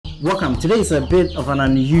Welcome. Today is a bit of an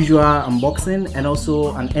unusual unboxing and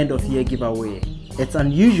also an end of year giveaway. It's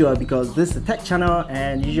unusual because this is a tech channel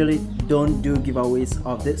and usually don't do giveaways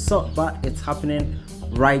of this sort, but it's happening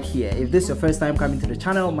right here. If this is your first time coming to the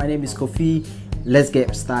channel, my name is KhoPhi. Let's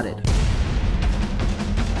get started.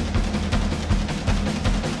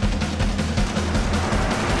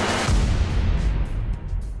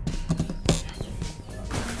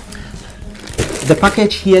 The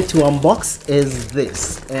package here to unbox is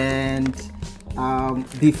this, and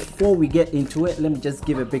before we get into it, let me just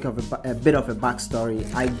give a bit of a backstory.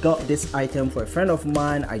 I got this item for a friend of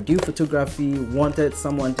mine. I do photography, wanted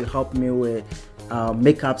someone to help me with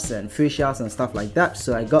makeups and facials and stuff like that,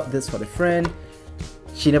 so I got this for the friend.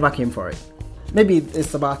 She never came for it. Maybe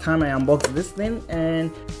it's about time I unbox this thing,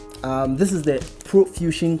 and this is the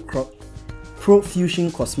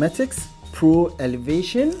Pro-Fusion Cosmetics Pro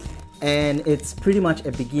Elevation, and it's pretty much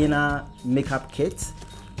a beginner makeup kit.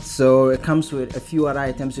 So it comes with a few other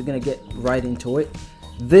items. You're gonna get right into it.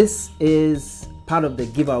 This is part of the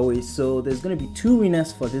giveaway, so there's gonna be two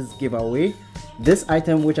winners for this giveaway. This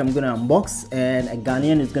item, which I'm gonna unbox, and a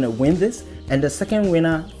Ghanaian is gonna win this, and the second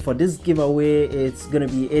winner for this giveaway, it's gonna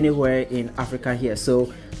be anywhere in Africa here.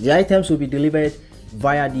 So the items will be delivered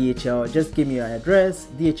via DHL. Just give me your address,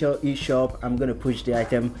 DHL eShop. I'm gonna push the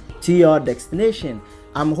item to your destination.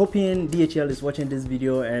 I'm hoping DHL is watching this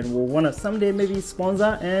video and will want to someday maybe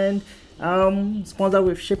sponsor and sponsor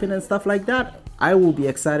with shipping and stuff like that. I will be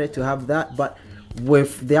excited to have that, but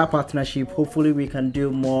with their partnership, hopefully we can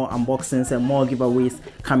do more unboxings and more giveaways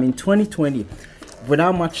coming 2020.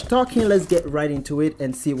 Without much talking, let's get right into it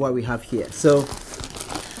and see what we have here. So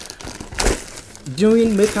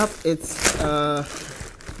doing makeup, it's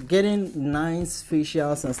getting nice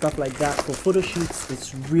facials and stuff like that for photo shoots.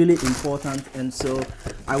 It's really important, and so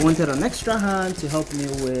I wanted an extra hand to help me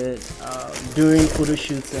with doing photo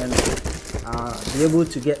shoots and be able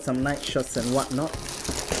to get some nice shots and whatnot.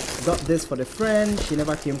 Got this for the friend. She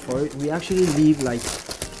never came for it. We actually live like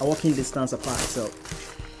a walking distance apart. So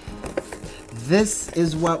this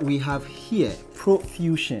is what we have here: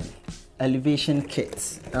 Pro-Fusion Elevation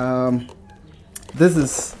Kit. This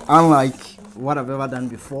is unlike what I've ever done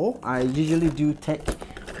before. I usually do tech,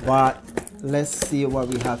 but let's see what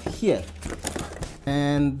we have here.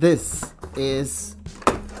 And this is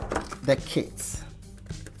the kit.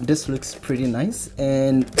 This looks pretty nice,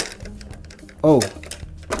 and oh,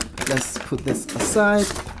 let's put this aside.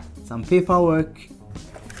 Some paperwork.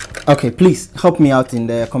 Okay, please help me out in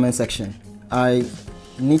the comment section. I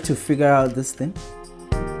need to figure out this thing.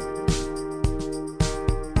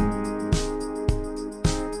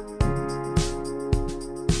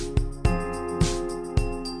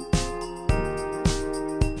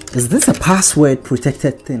 Is this a password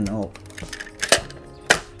protected thing? Oh,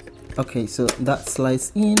 okay, so that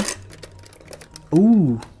slides in.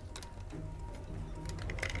 Ooh,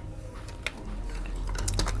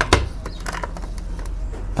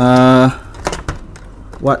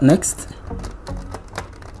 what next?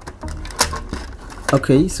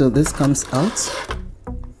 Okay, so this comes out.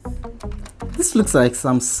 This looks like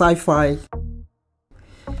some sci-fi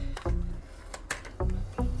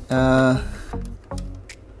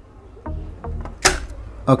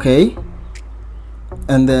okay,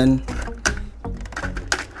 and then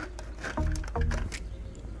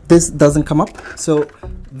this doesn't come up. So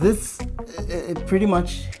this pretty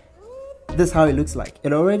much, this is how it looks like.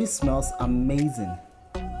 It already smells amazing.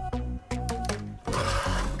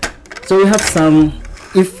 So we have some,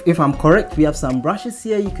 if I'm correct, we have some brushes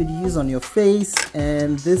here you could use on your face,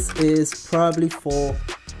 and this is probably for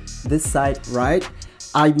this side, right?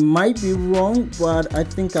 I might be wrong, but I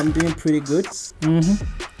think I'm doing pretty good.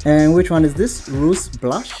 And which one is this? Rose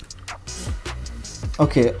blush.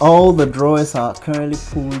 Okay, all the drawers are currently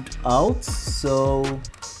pulled out. So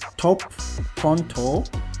top contour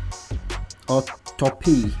or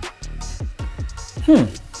toppy.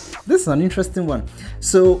 This is an interesting one.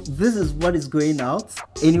 So this is what is going out.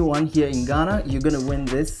 Anyone here in Ghana, you're gonna win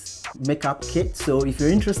this makeup kit. So if you're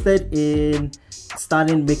interested in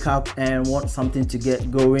starting makeup and want something to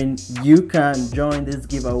get going, you can join this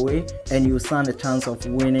giveaway and you stand a chance of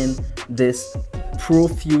winning this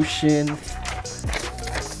Pro-Fusion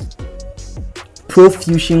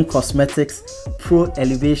Cosmetics Pro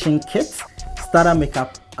Elevation Kit Starter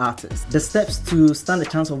Makeup Artist. The steps to stand a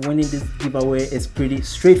chance of winning this giveaway is pretty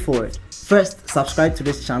straightforward. First, subscribe to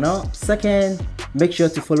this channel. Second, make sure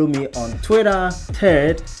to follow me on Twitter.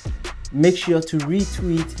 Third, make sure to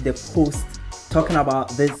retweet the post talking about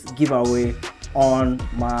this giveaway on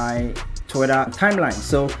my Twitter timeline.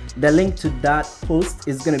 So the link to that post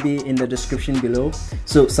is going to be in the description below.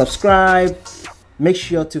 So subscribe, make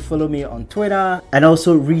sure to follow me on Twitter and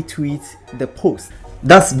also retweet the post.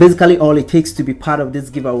 That's basically all it takes to be part of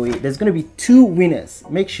this giveaway. There's going to be 2 winners.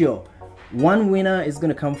 Make sure one winner is going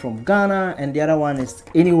to come from Ghana and the other one is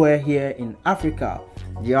anywhere here in Africa.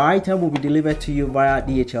 Your item will be delivered to you via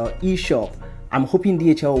DHL eShop. I'm hoping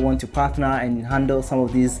DHL will want to partner and handle some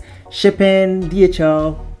of these shipping.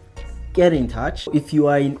 DHL, get in touch. If you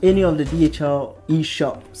are in any of the DHL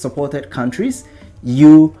eShop supported countries,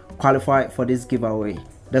 you qualify for this giveaway.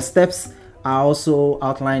 The steps are also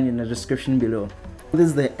outlined in the description below. This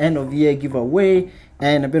is the end of year giveaway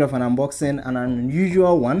and a bit of an unboxing, an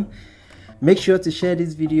unusual one. Make sure to share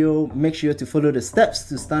this video, make sure to follow the steps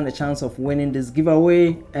to stand a chance of winning this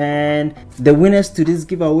giveaway, and the winners to this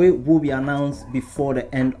giveaway will be announced before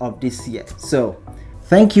the end of this year. So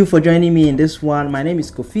thank you for joining me in this one. My name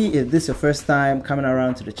is KhoPhi. If this is your first time coming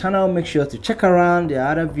around to the channel, make sure to check around the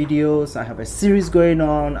other videos. I have a series going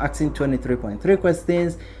on asking 23.3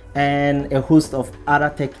 questions and a host of other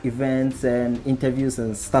tech events and interviews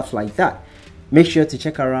and stuff like that. Make sure to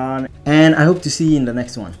check around, and I hope to see you in the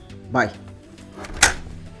next one. Bye.